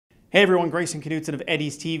Hey everyone, Grayson Knutson of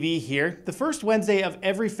Eddies TV here. The first Wednesday of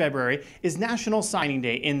every February is National Signing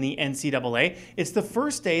Day in the NCAA. It's the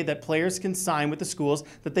first day that players can sign with the schools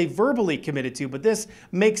that they verbally committed to, but this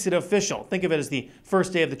makes it official. Think of it as the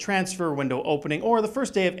first day of the transfer window opening or the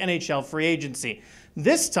first day of NHL free agency.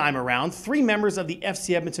 This time around, 3 members of the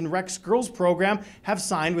FC Edmonton REX girls program have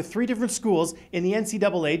signed with 3 different schools in the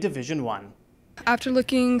NCAA Division I. After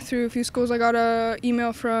looking through a few schools, I got an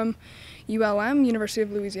email from ULM, University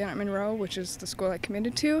of Louisiana at Monroe, which is the school I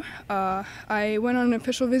committed to. I went on an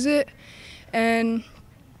official visit, and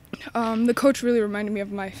the coach really reminded me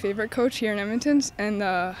of my favorite coach here in Edmonton, and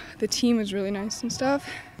the team was really nice and stuff.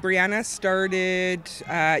 Breanna started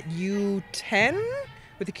U10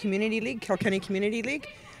 with the Community League, Kilkenny Community League.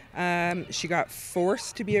 She got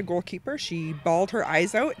forced to be a goalkeeper. She bawled her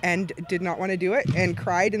eyes out and did not want to do it and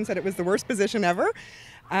cried and said it was the worst position ever.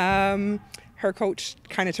 Her coach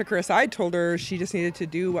kind of took her aside, told her she just needed to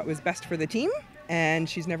do what was best for the team, and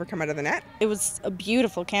she's never come out of the net. It was a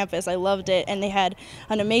beautiful campus. I loved it, and they had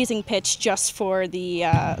an amazing pitch just for the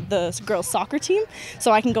girls' soccer team.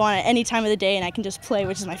 So I can go on at any time of the day and I can just play,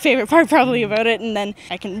 which is my favorite part probably about it. And then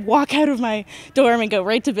I can walk out of my dorm and go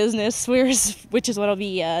right to business, which is what I'll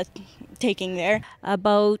be taking there.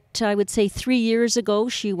 About, I would say 3 years ago,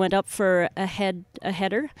 she went up for a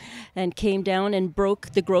header and came down and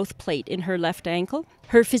broke the growth plate in her left ankle.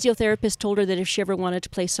 Her physiotherapist told her that if she ever wanted to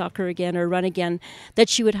play soccer again or run again, that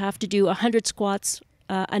she would have to do 100 squats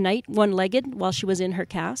a night, one-legged, while she was in her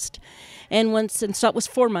cast. And so that was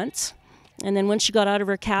 4 months. And then once she got out of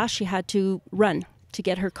her cast, she had to run to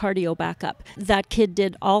get her cardio back up. That kid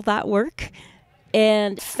did all that work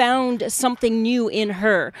and found something new in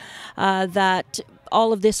her, that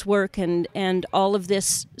all of this work and all of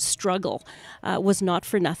this struggle was not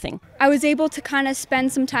for nothing. I was able to kind of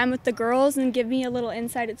spend some time with the girls and give me a little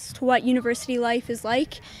insight as to what university life is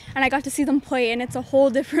like, and I got to see them play, and it's a whole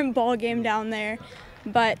different ball game down there.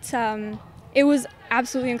 But it was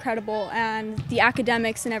absolutely incredible, and the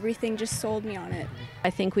academics and everything just sold me on it. I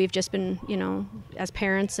think we've just been, as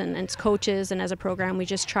parents and as coaches and as a program, we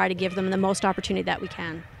just try to give them the most opportunity that we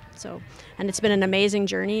can. And it's been an amazing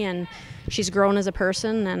journey, and she's grown as a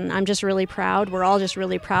person, and I'm just really proud. We're all just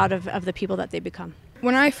really proud of the people that they become.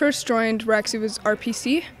 When I first joined REX, it was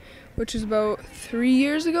RPC, which was about 3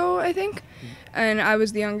 years ago, I think. And I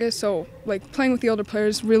was the youngest, so playing with the older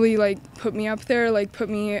players really put me up there,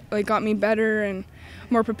 got me better and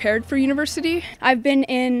more prepared for university. I've been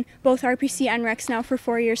in both RPC and REX now for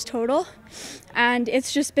 4 years total, and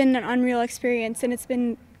it's just been an unreal experience, and it's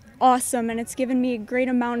been awesome, and it's given me a great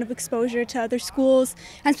amount of exposure to other schools,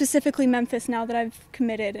 and specifically Memphis now that I've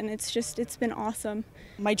committed, and it's been awesome.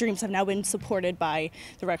 My dreams have now been supported by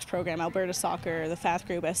the REX program, Alberta Soccer, the FAF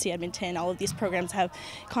group, FC Edmonton. All of these programs have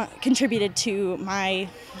contributed to my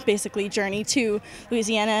basically journey to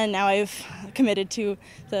Louisiana, and now I've committed to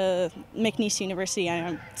the McNeese University, and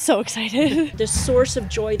I'm so excited. The source of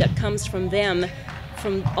joy that comes from them,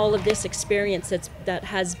 from all of this experience that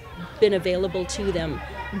has been available to them,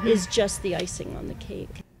 is just the icing on the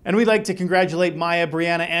cake. And we'd like to congratulate Myah,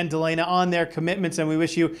 Breanna, and Delana on their commitments, and we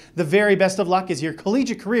wish you the very best of luck as your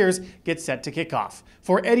collegiate careers get set to kick off.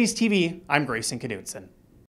 For Eddies TV, I'm Grayson Knutson.